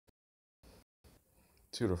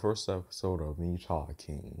to the first episode of me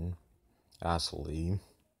talking, actually.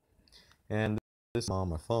 And this is on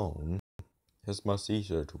my phone. It's much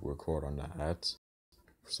easier to record on that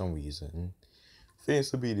for some reason.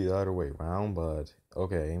 Seems to be the other way around, but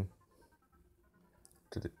okay.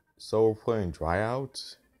 So we're playing Dry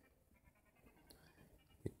Out.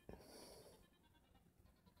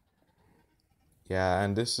 Yeah,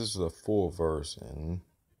 and this is the full version.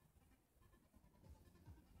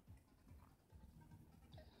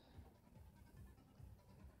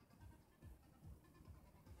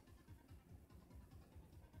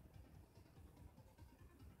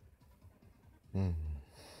 Hmm.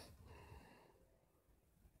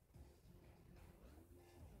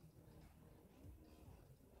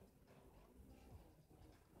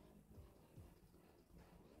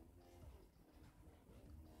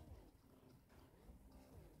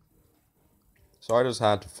 So I just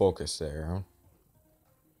had to focus there.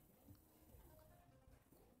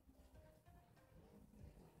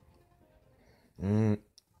 Mm,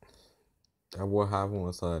 that what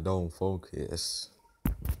happens when I don't focus.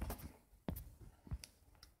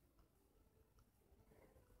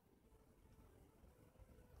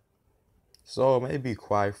 So it may be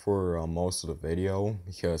quiet for most of the video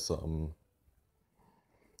because I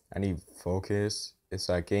need focus. It's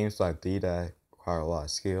like games like these that require a lot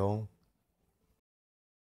of skill.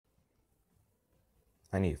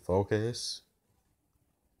 I need focus.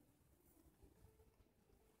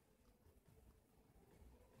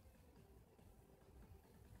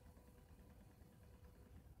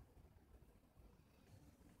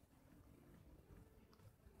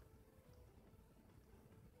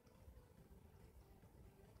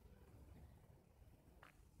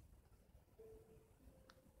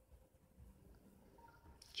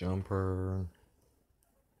 Jumper.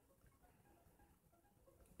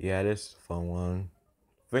 Yeah, this is a fun one.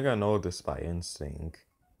 I think I know this by instinct.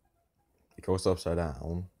 It goes upside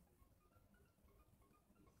down.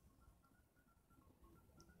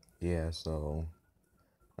 Yeah, so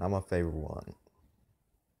not my favorite one.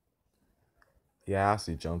 Yeah, I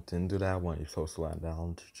actually jumped into that one. You're supposed to land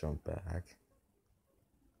down to jump back.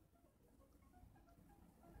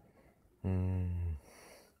 Hmm.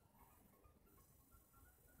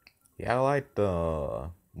 Yeah, I like the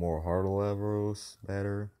more harder levels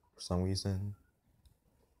better for some reason.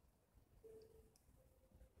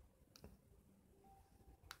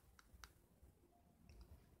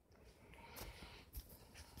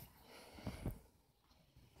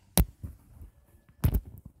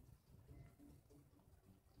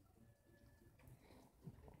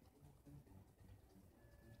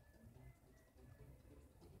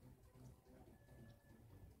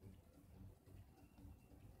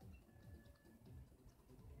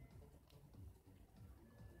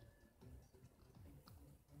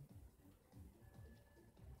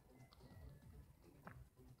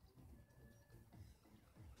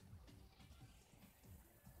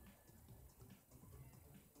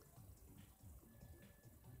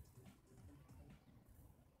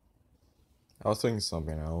 I was thinking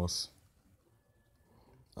something else.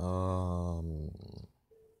 Um,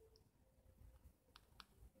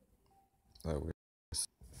 that was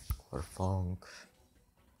or funk.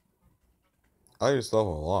 I just love it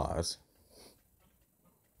a lot.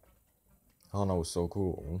 I don't know, it's so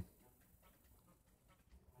cool.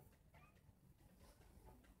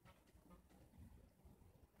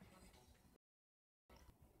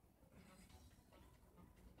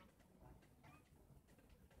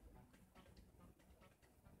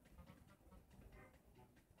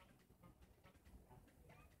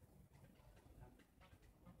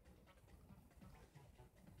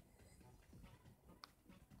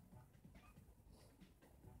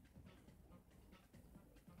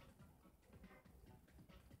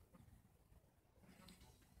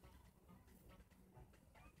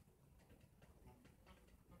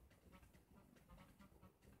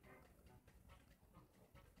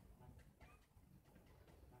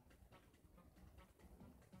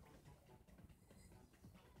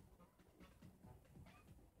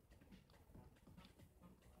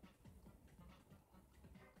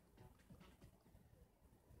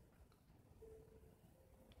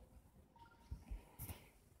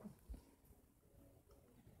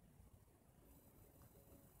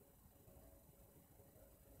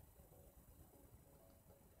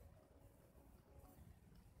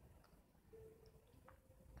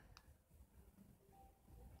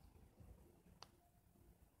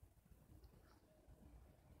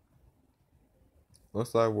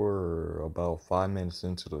 Looks like we're about 5 minutes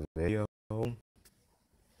into the video.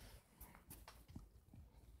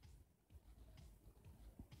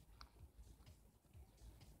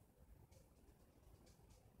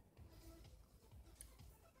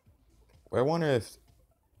 But I wonder if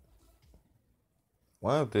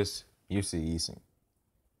this UC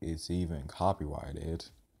is even copyrighted.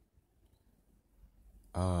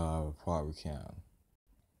 Probably can.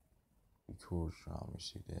 Record drama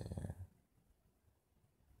see there.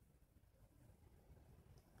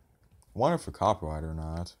 Wonder if it's copyrighted or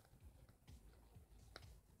not.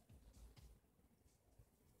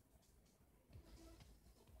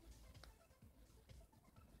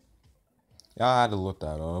 Yeah, I had to look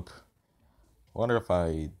that up. Wonder if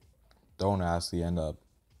I don't actually end up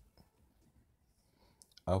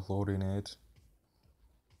uploading it.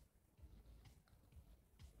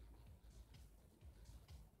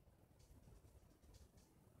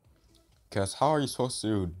 Because how are you supposed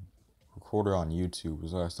to record it on YouTube?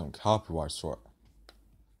 Is there some copyright sort?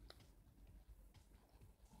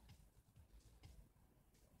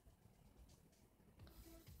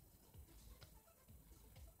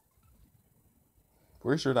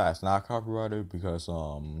 Pretty sure that's not copyrighted because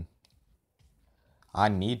I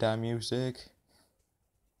need that music.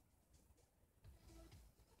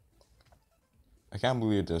 I can't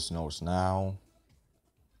believe this knows now.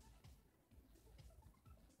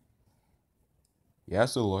 You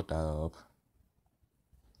have to look that up.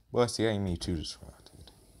 But it's getting me too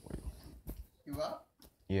distracted. Wait. You up?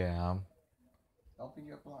 Yeah. Open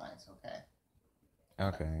your blinds, okay?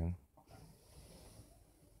 Okay.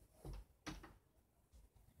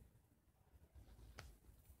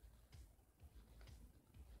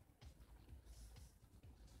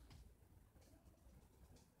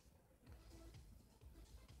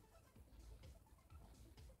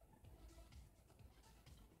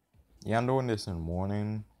 Yeah, I'm doing this in the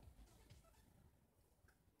morning.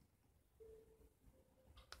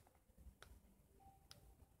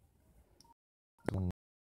 One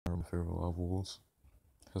of my favorite levels.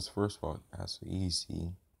 Because first of all, that's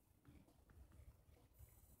easy.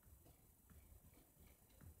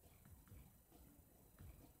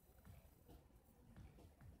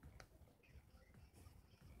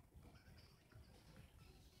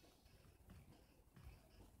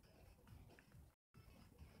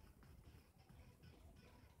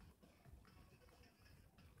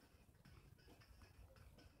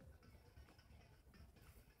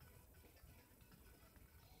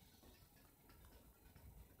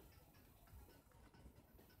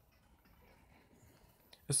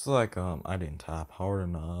 It's like I didn't tap hard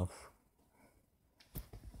enough.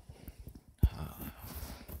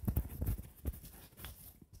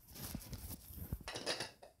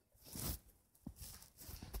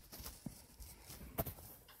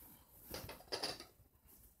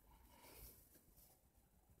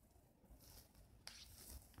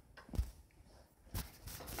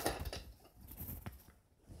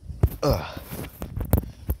 Ugh.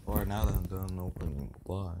 Alright, now that I'm done opening the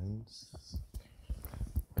blinds.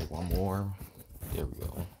 Wait, one more. There we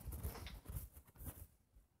go.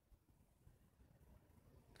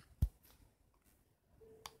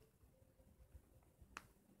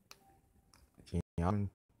 Yum,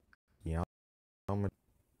 yum.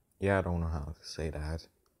 Yeah, I don't know how to say that.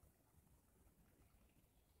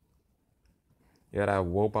 Yeah, that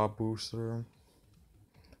robot booster.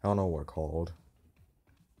 I don't know what it's called.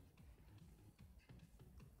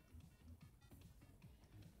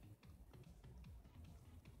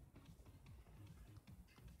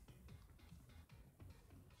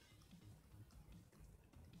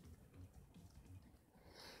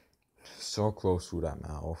 So close to that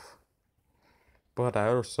mouth. But that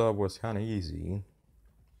other sub was kind of easy.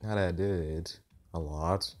 Now that I did it a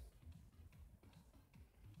lot.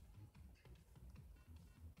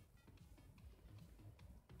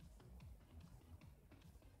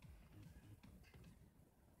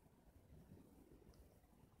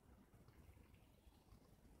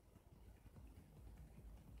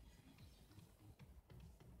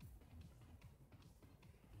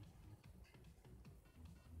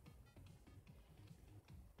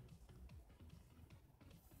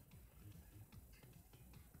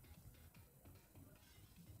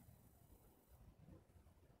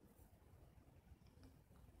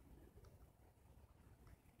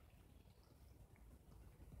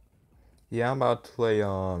 Yeah, I'm about to play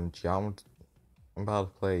geometry. I'm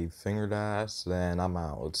about to play finger dash, then I'm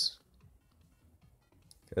out.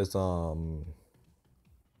 Cause I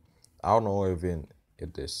don't know if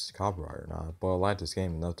this is copyright or not, but I like this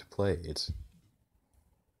game enough to play it.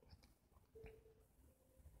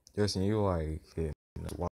 Just you like it.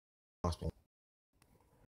 Possible.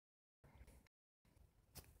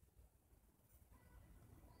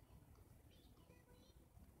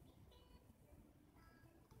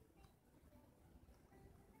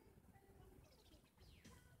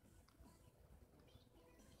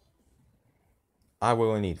 I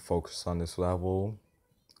really need to focus on this level,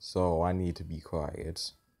 so I need to be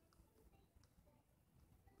quiet.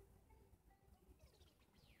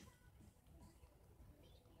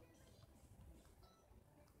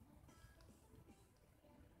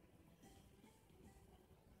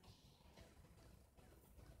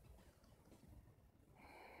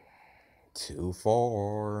 Too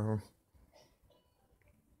far.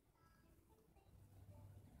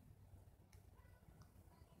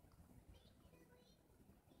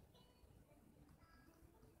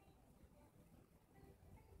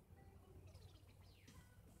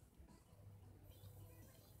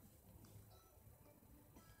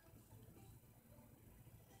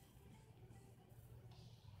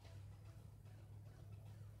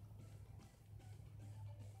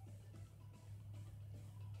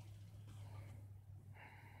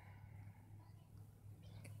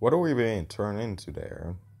 What are we being turned into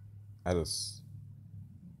there? I just...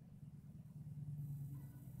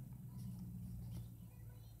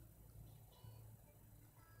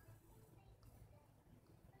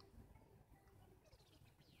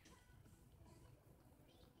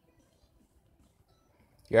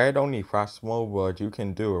 Yeah, I don't need practice mode, but you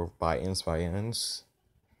can do it by ins.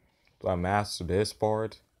 Do I master this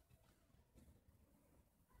part?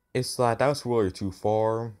 It's like, that's really too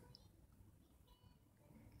far.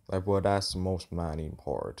 Like, well, that's the most maddening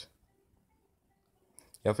part.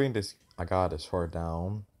 Yeah, I think this, I got this part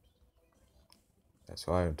down. That's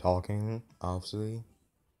why I'm talking, obviously.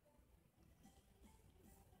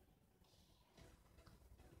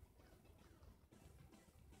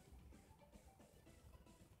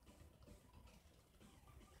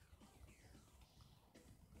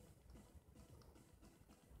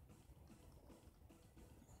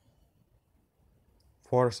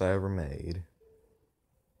 Farthest I ever made.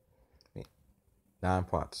 Now I'm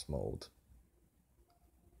practice mode.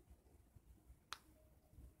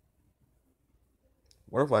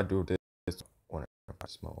 What if I do this when I'm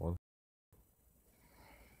practice mode?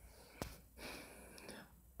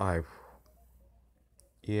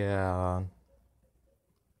 Yeah.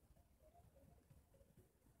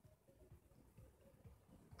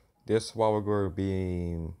 This is why we're going to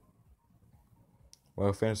be,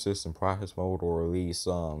 well, finish this in practice mode, or at least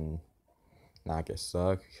not get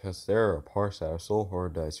stuck, because there are parts that are so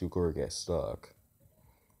hard that you're going to get stuck.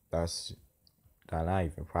 That not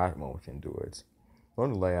even practice mode can do it. I'm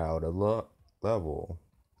going to lay out a level.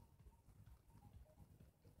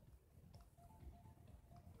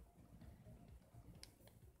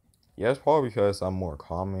 Yeah, it's probably because I'm more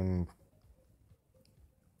common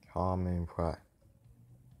practice.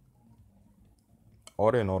 Oh,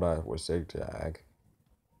 I didn't know that was zigzag.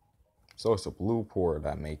 So it's a blue port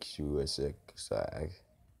that makes you a zigzag.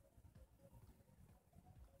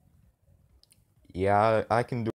 Yeah, I can do